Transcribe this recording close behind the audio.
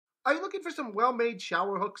Are you looking for some well-made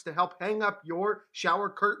shower hooks to help hang up your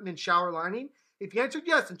shower curtain and shower lining? If you answered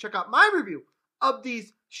yes, then check out my review of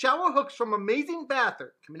these shower hooks from AmazerBath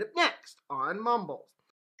coming up next on Mumbles.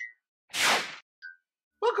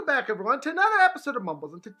 Welcome back, everyone, to another episode of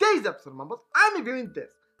Mumbles. In today's episode of Mumbles, I'm reviewing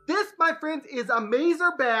this. This, my friends, is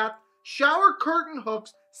AmazerBath shower curtain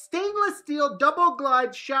hooks, stainless steel double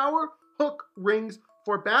glide shower hook rings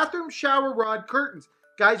for bathroom shower rod curtains.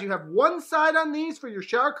 Guys, you have one side on these for your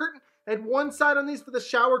shower curtain and one side on these for the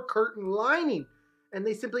shower curtain lining. And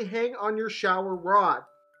they simply hang on your shower rod.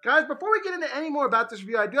 Guys, before we get into any more about this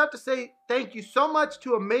review, I do have to say thank you so much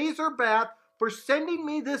to AmazerBath for sending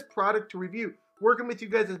me this product to review. Working with you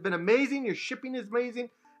guys has been amazing. Your shipping is amazing.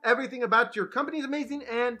 Everything about your company is amazing.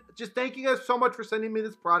 And just thank you guys so much for sending me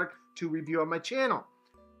this product to review on my channel.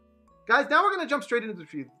 Guys, now we're going to jump straight into the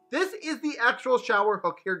review. This is the actual shower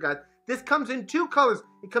hook here, guys. This comes in two colors.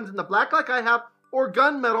 It comes in the black like I have, or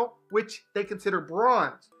gunmetal, which they consider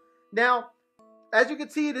bronze. Now, as you can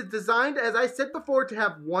see, it is designed, as I said before, to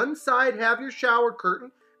have one side have your shower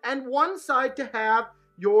curtain and one side to have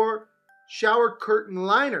your shower curtain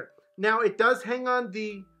liner. Now, it does hang on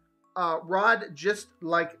the rod just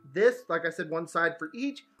like this. Like I said, one side for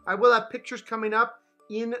each. I will have pictures coming up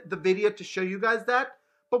in the video to show you guys that.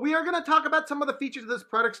 But we are going to talk about some of the features of this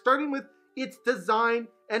product, starting with its design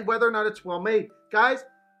and whether or not it's well made. Guys,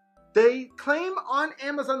 they claim on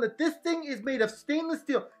Amazon that this thing is made of stainless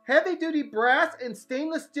steel. Heavy-duty brass and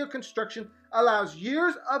stainless steel construction allows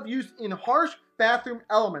years of use in harsh bathroom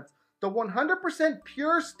elements. The 100%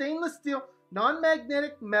 pure stainless steel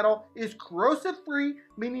non-magnetic metal is corrosive-free,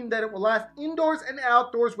 meaning that it will last indoors and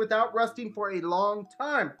outdoors without rusting for a long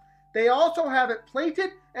time. They also have it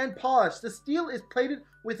plated and polished. The steel is plated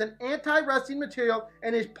with an anti-rusting material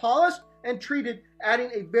and is polished and treated,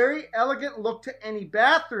 adding a very elegant look to any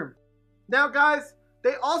bathroom. Now, guys,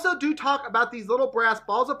 they also do talk about these little brass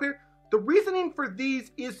balls up here. The reasoning for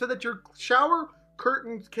these is so that your shower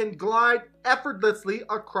curtains can glide effortlessly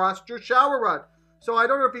across your shower rod. So I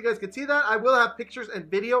don't know if you guys can see that. I will have pictures and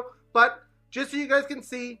video, but just so you guys can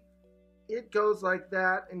see, it goes like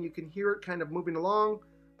that, and you can hear it kind of moving along.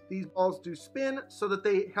 These balls do spin so that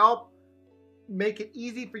they help make it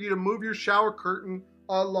easy for you to move your shower curtain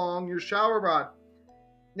along your shower rod.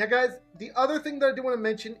 Now, guys, the other thing that I do want to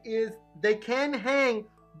mention is they can hang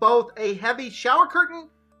both a heavy shower curtain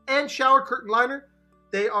and shower curtain liner.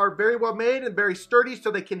 They are very well made and very sturdy,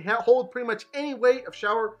 so they can hold pretty much any weight of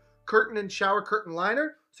shower curtain and shower curtain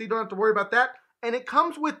liner, so you don't have to worry about that. And it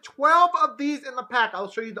comes with 12 of these in the pack.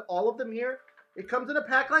 I'll show you all of them here. It comes in a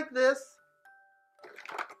pack like this.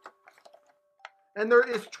 And there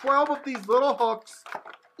is 12 of these little hooks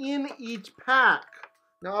in each pack.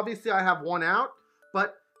 Now, obviously, I have one out,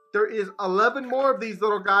 but there is 11 more of these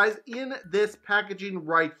little guys in this packaging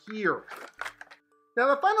right here.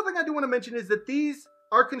 Now, the final thing I do want to mention is that these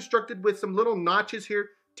are constructed with some little notches here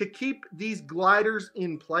to keep these gliders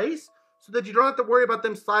in place so that you don't have to worry about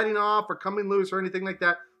them sliding off or coming loose or anything like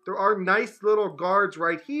that. There are nice little guards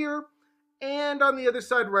right here and on the other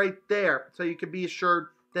side right there, so you can be assured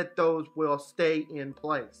that those will stay in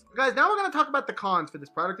place. Guys, now we're going to talk about the cons for this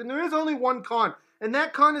product, and there is only one con, and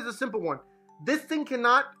that con is a simple one. This thing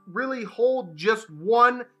cannot really hold just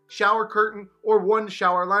one shower curtain or one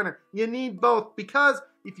shower liner. You need both, because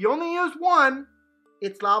if you only use one,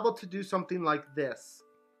 it's liable to do something like this.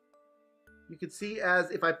 You can see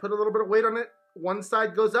as if I put a little bit of weight on it, one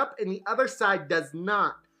side goes up and the other side does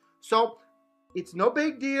not. So it's no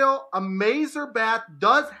big deal. AmazerBath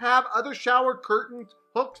does have other shower curtain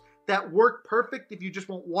hooks that work perfect if you just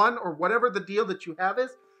want one or whatever the deal that you have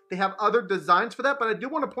is. They have other designs for that, but I do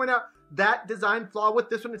want to point out that design flaw with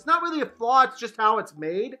this one. It's not really a flaw, it's just how it's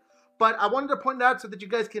made. But I wanted to point it out so that you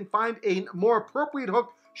guys can find a more appropriate hook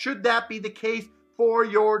should that be the case for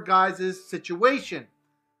your guys' situation.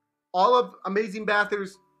 All of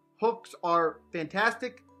AmazerBath's hooks are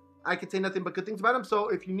fantastic. I can say nothing but good things about them. So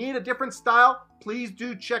if you need a different style, please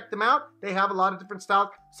do check them out. They have a lot of different styles.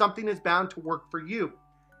 Something is bound to work for you.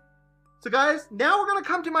 So guys, now we're going to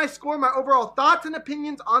come to my score, my overall thoughts and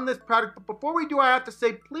opinions on this product. But before we do, I have to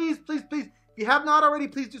say, please, please, please, if you have not already,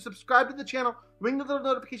 please do subscribe to the channel, ring the little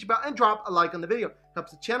notification bell, and drop a like on the video.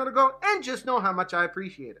 Helps the channel to grow, and just know how much I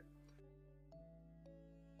appreciate it.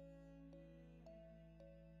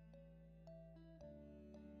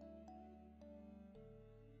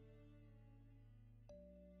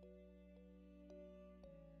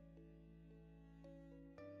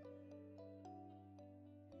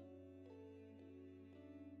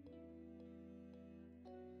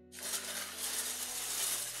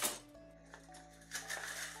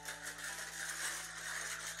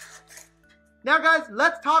 Now guys,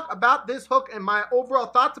 let's talk about this hook and my overall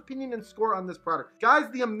thoughts, opinion, and score on this product. Guys,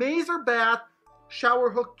 the AmazerBath shower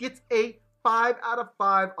hook gets a 5 out of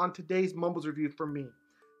 5 on today's Mumbles review for me.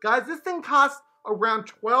 Guys, this thing costs around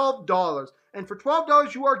 $12, and for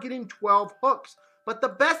 $12 you are getting 12 hooks. But the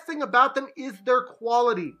best thing about them is their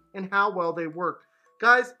quality and how well they work.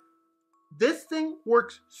 Guys, this thing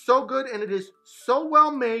works so good and it is so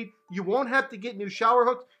well made. You won't have to get new shower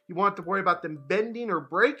hooks. You won't have to worry about them bending or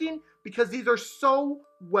breaking because these are so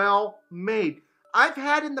well made. I've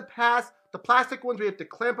had in the past the plastic ones where you have to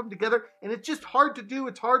clamp them together and it's just hard to do.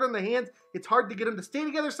 It's hard on the hands. It's hard to get them to stay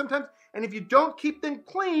together sometimes. And if you don't keep them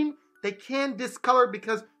clean, they can discolor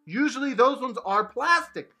because usually those ones are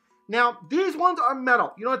plastic. Now, these ones are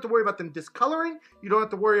metal. You don't have to worry about them discoloring. You don't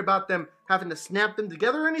have to worry about them having to snap them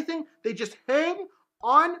together or anything. They just hang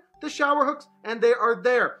on the shower hooks and they are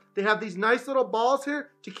there. They have these nice little balls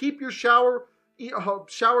here to keep your shower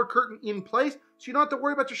curtain in place, so you don't have to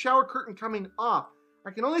worry about your shower curtain coming off.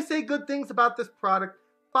 I can only say good things about this product.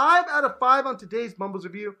 5 out of 5 on today's Mumbles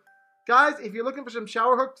review. Guys, if you're looking for some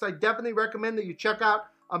shower hooks, I definitely recommend that you check out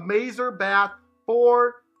AmazerBath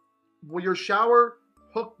for your shower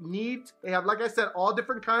hook needs. They have, like I said, all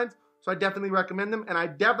different kinds, so I definitely recommend them, and I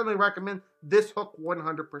definitely recommend this hook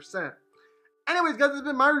 100%. Anyways, guys, this has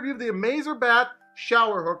been my review of the AmazerBath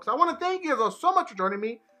shower hooks. I want to thank you guys so much for joining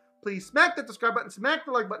me. Please smack that subscribe button, smack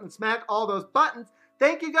the like button, smack all those buttons.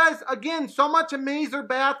 Thank you guys again so much,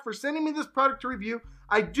 AmazerBath, for sending me this product to review.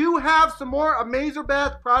 I do have some more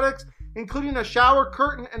AmazerBath products, including a shower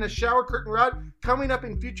curtain and a shower curtain rod coming up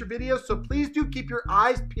in future videos, so please do keep your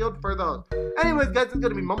eyes peeled for those. Anyways, guys, it's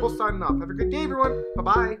going to be Mumble signing off. Have a good day, everyone.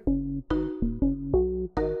 Bye-bye.